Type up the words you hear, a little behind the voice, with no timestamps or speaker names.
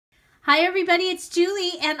Hi everybody, it's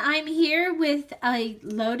Julie and I'm here with a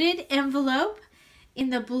loaded envelope in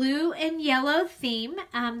the blue and yellow theme.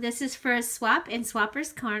 This is for a swap in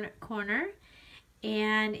Swapper's Corner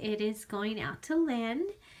and it is going out to Lynn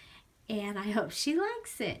and I hope she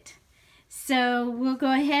likes it. So we'll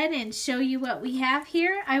go ahead and show you what we have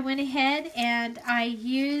here. I went ahead and I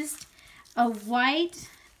used a white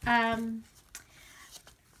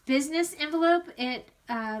business envelope.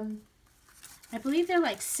 I believe they're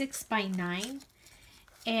like 6 by 9,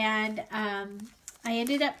 and I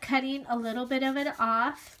ended up cutting a little bit of it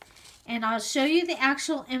off, and I'll show you the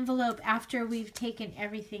actual envelope after we've taken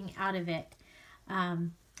everything out of it.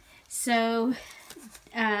 Down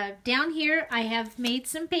here I have made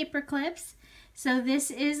some paper clips. So this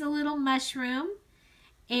is a little mushroom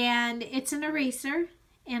and it's an eraser,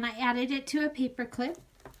 and I added it to a paper clip.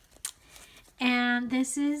 And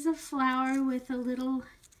this is a flower with a little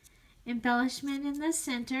embellishment in the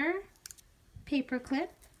center, paper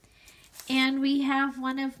clip. And we have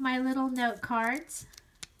one of my little note cards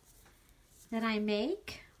that I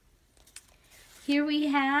make. Here we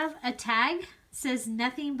have a tag. It says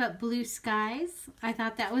nothing but blue skies. I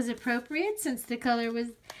thought that was appropriate since the color was,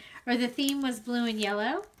 or the theme was blue and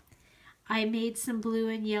yellow. I made some blue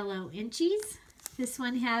and yellow inchies. This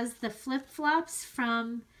one has the flip-flops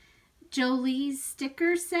from Jolie's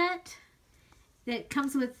sticker set that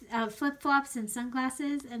comes with flip-flops and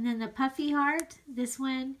sunglasses, and then the puffy heart. This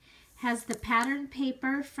one has the pattern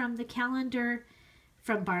paper from the calendar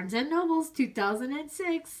from Barnes & Noble's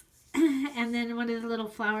 2006, and then one of the little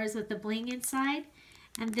flowers with the bling inside.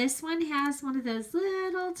 And this one has one of those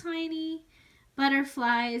little tiny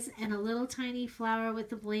butterflies and a little tiny flower with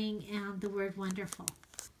the bling and the word wonderful.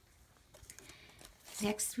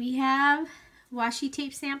 Next we have washi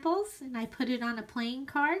tape samples, and I put it on a playing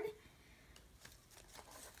card.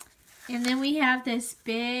 And then we have this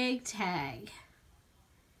big tag.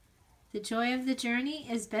 The joy of the journey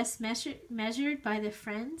is best measured by the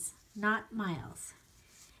friends, not miles.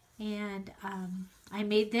 And I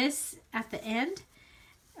made this at the end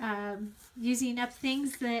using up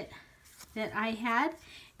things that I had.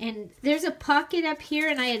 And there's a pocket up here,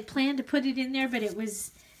 and I had planned to put it in there, but it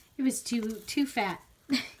was too fat.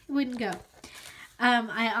 It wouldn't go.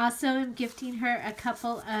 I also am gifting her a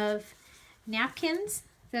couple of napkins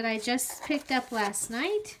that I just picked up last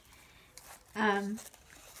night.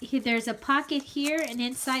 There's a pocket here, and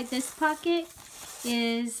inside this pocket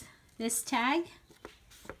is this tag.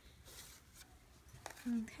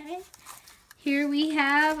 Okay. Here we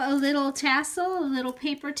have a little tassel, a little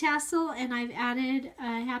paper tassel, and I've added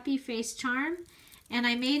a happy face charm, and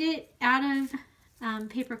I made it out of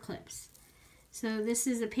paper clips. So this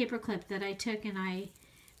is a paper clip that I took and I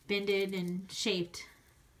bended and shaped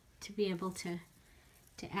to be able to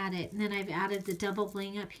add it. And then I've added the double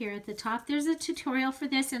bling up here at the top. There's a tutorial for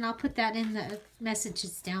this, and I'll put that in the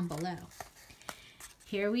messages down below.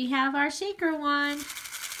 Here we have our shaker wand.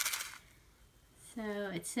 So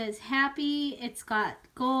it says happy. It's got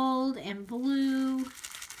gold and blue,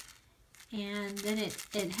 and then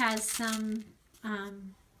it has some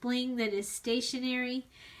bling that is stationary.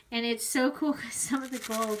 And it's so cool because some of the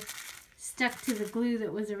gold stuck to the glue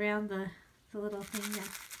that was around the little thing there.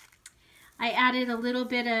 I added a little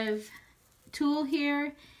bit of tulle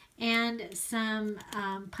here and some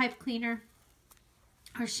pipe cleaner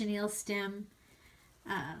or chenille stem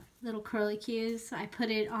little curlicues. I put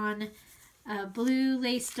it on a blue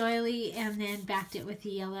lace doily and then backed it with the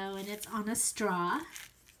yellow, and it's on a straw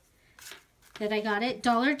that I got at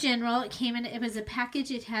Dollar General. It was a package.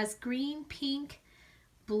 It has green, pink,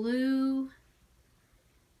 blue,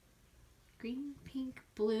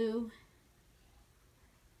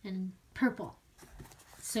 and purple.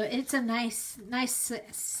 So it's a nice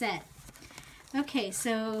set. Okay,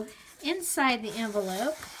 so inside the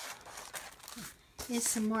envelope is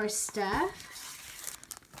some more stuff,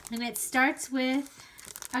 and it starts with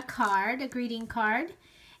a card, a greeting card,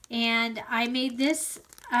 and I made this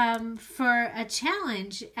for a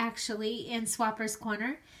challenge actually in Swapper's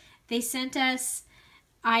Corner. They sent us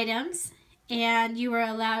items, and you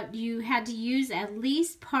had to use at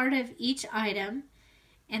least part of each item,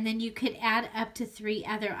 and then you could add up to 3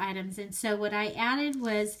 other items. And so what I added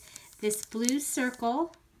was this blue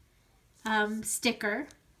circle sticker,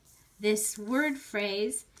 this word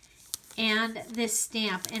phrase, and this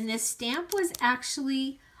stamp. And this stamp was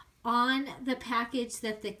actually on the package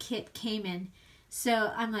that the kit came in.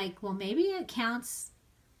 So I'm like, well, maybe it counts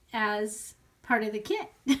as part of the kit.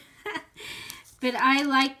 But I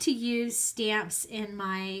like to use stamps in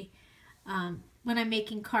my when I'm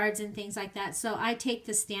making cards and things like that. So I take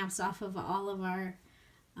the stamps off of all of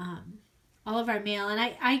all of our mail. And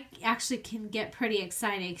I actually can get pretty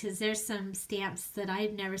excited because there's some stamps that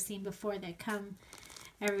I've never seen before that come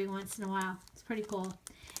every once in a while. It's pretty cool.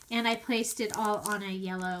 And I placed it all on a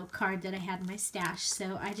yellow card that I had in my stash.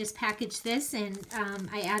 So I just packaged this, and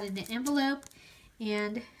I added an envelope,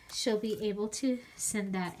 and she'll be able to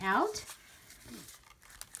send that out.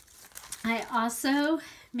 I also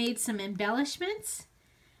made some embellishments.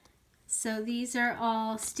 So these are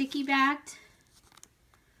all sticky backed.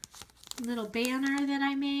 Little banner that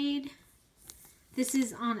I made. This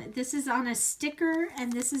is on a sticker,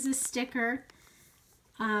 and this is a sticker.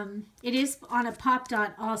 It is on a Pop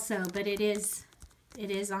Dot also, but it is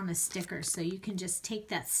on a sticker, so you can just take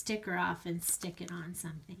that sticker off and stick it on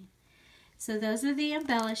something. So those are the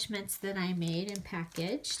embellishments that I made and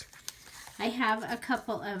packaged. I have a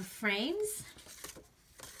couple of frames.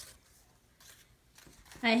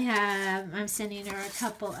 I'm sending her a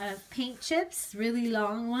couple of paint chips, really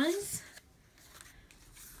long ones.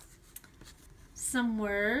 Some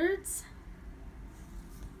words.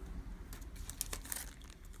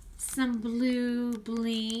 Some blue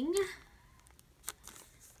bling.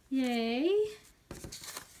 Yay.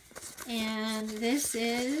 And this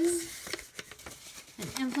is an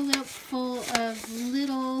envelope full of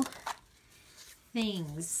little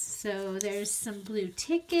things. So there's some blue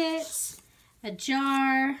tickets, a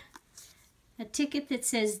jar, a ticket that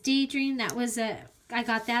says Daydream. I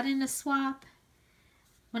got that in a swap.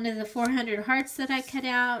 One of the 400 hearts that I cut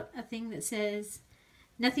out, a thing that says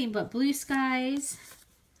Nothing But Blue Skies,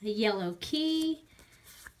 a yellow key,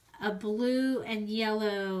 a blue and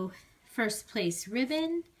yellow first place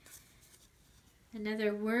ribbon,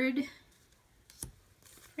 another word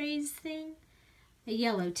phrase thing, a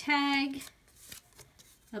yellow tag,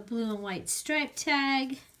 a blue and white stripe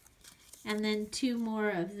tag, and then two more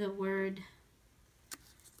of the word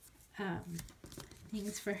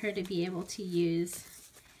things for her to be able to use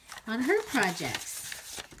on her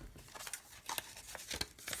projects.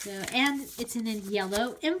 So, and it's in a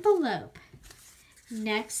yellow envelope.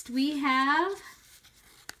 Next we have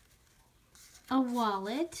a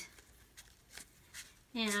wallet,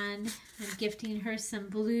 and I'm gifting her some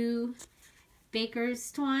blue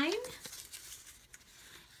baker's twine.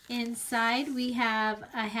 Inside we have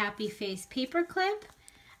a happy face paper clip,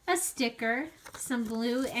 a sticker, some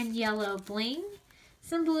blue and yellow bling,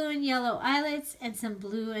 some blue and yellow eyelets, and some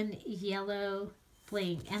blue and yellow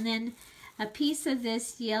bling. And then a piece of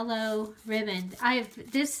this yellow ribbon.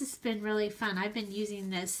 This has been really fun. I've been using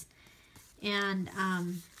this and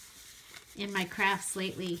in my crafts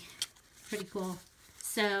lately. Pretty cool.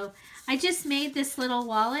 So I just made this little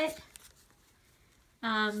wallet.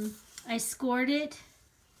 I scored it,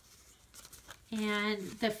 and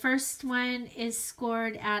the first one is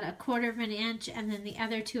scored at 1/4 of an inch, and then the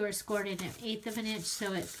other two are scored at 1/8 of an inch,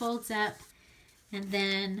 so it folds up, and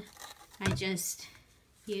then I just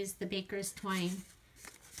use the baker's twine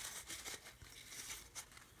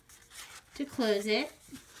to close it.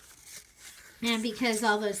 And because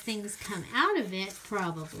all those things come out of it,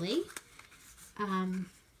 probably, and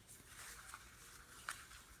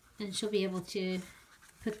she'll be able to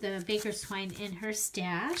put the baker's twine in her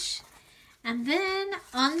stash. And then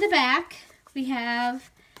on the back, we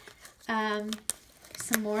have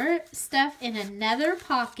some more stuff in another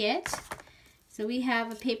pocket. So we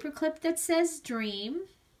have a paper clip that says Dream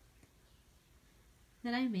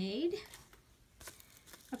that I made.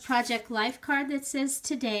 A Project Life card that says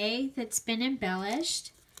Today that's been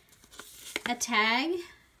embellished. A tag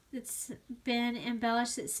that's been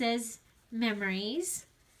embellished that says Memories.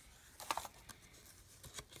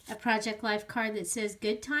 A Project Life card that says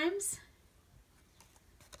Good Times.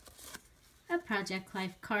 A Project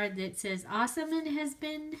Life card that says Awesome and has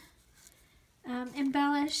been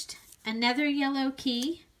embellished. Another yellow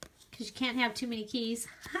key, because you can't have too many keys.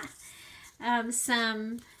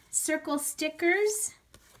 Some circle stickers,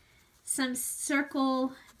 some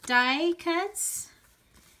circle die cuts,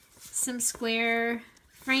 some square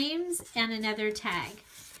frames, and another tag.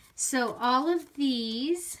 So all of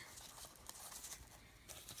these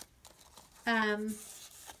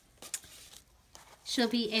she'll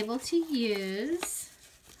be able to use,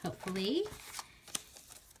 hopefully.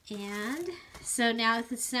 And so now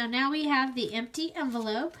we have the empty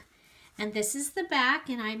envelope, and this is the back,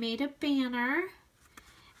 and I made a banner,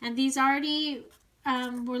 and these already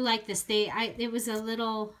were like this. It was a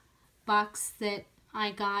little box that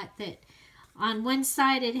I got that on one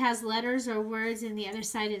side it has letters or words and the other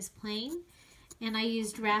side is plain, and I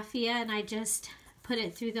used raffia and I just put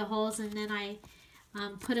it through the holes, and then I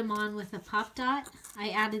put them on with a Pop Dot. I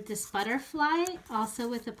added this butterfly also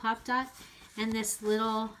with a Pop Dot, and this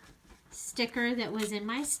little sticker that was in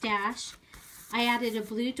my stash. I added a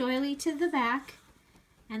blue doily to the back.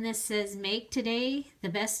 And this says, make today the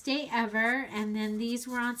best day ever. And then these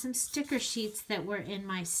were on some sticker sheets that were in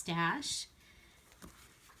my stash.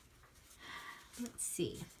 Let's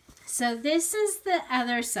see. So this is the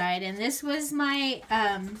other side. And this was my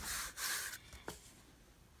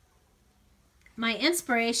my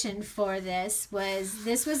inspiration for this was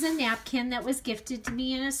a napkin that was gifted to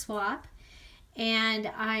me in a swap. And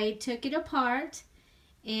I took it apart.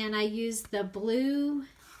 And I used the blue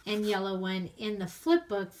and yellow one in the flip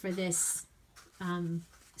book for this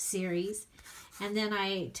series. And then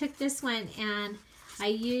I took this one and I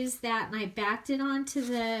used that and I backed it onto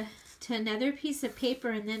to another piece of paper,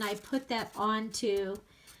 and then I put that onto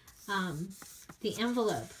the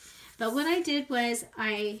envelope. But what I did was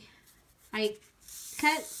I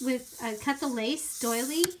cut the lace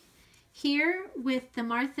doily here with the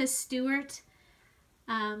Martha Stewart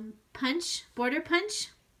border punch.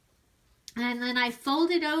 And then I fold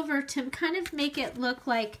it over to kind of make it look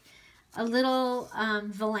like a little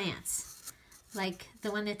valance, like the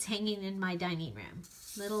one that's hanging in my dining room.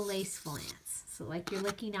 Little lace valance, so like you're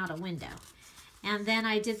looking out a window. And then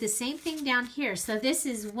I did the same thing down here. So this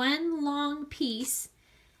is one long piece,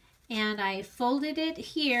 and I folded it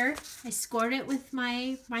here. I scored it with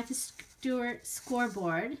my Martha Stewart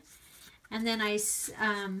scoreboard, and then I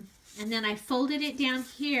folded it down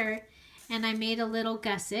here, and I made a little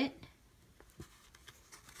gusset,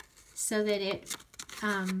 so that it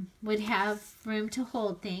would have room to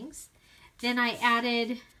hold things. Then I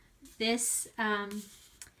added this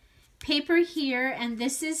paper here, and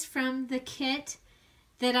this is from the kit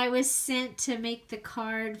that I was sent to make the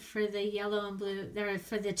card for the yellow and blue, or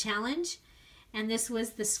for the challenge. And this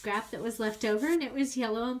was the scrap that was left over, and it was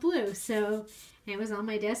yellow and blue. So it was on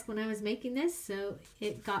my desk when I was making this, so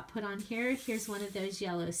it got put on here. Here's one of those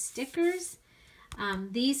yellow stickers.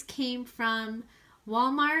 These came from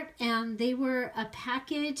Walmart, and they were a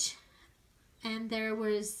package, and there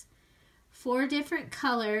was 4 different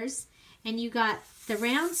colors, and you got the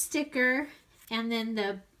round sticker, and then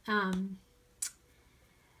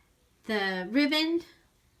the ribbon,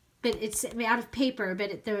 but it's out of paper,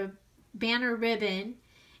 but the banner ribbon,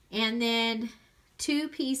 and then 2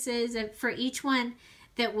 pieces for each one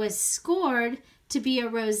that was scored to be a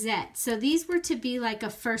rosette. So these were to be like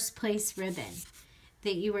a first place ribbon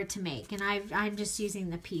that you were to make, and I'm just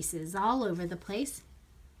using the pieces all over the place.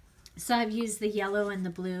 So I've used the yellow and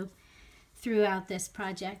the blue throughout this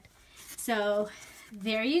project. So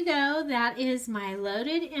there you go. That is my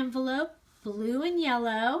loaded envelope, blue and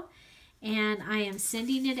yellow, and I am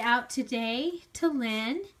sending it out today to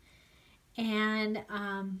Lynn, and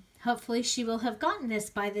hopefully she will have gotten this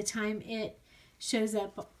by the time it shows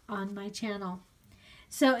up on my channel.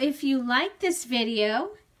 So if you like this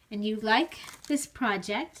video and you like this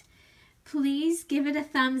project, please give it a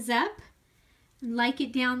thumbs up, like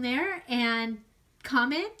it down there, and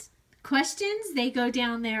comment. Questions, they go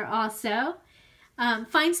down there also.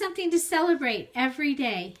 Find something to celebrate every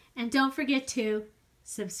day, and don't forget to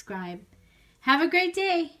subscribe. Have a great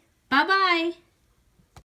day. Bye-bye.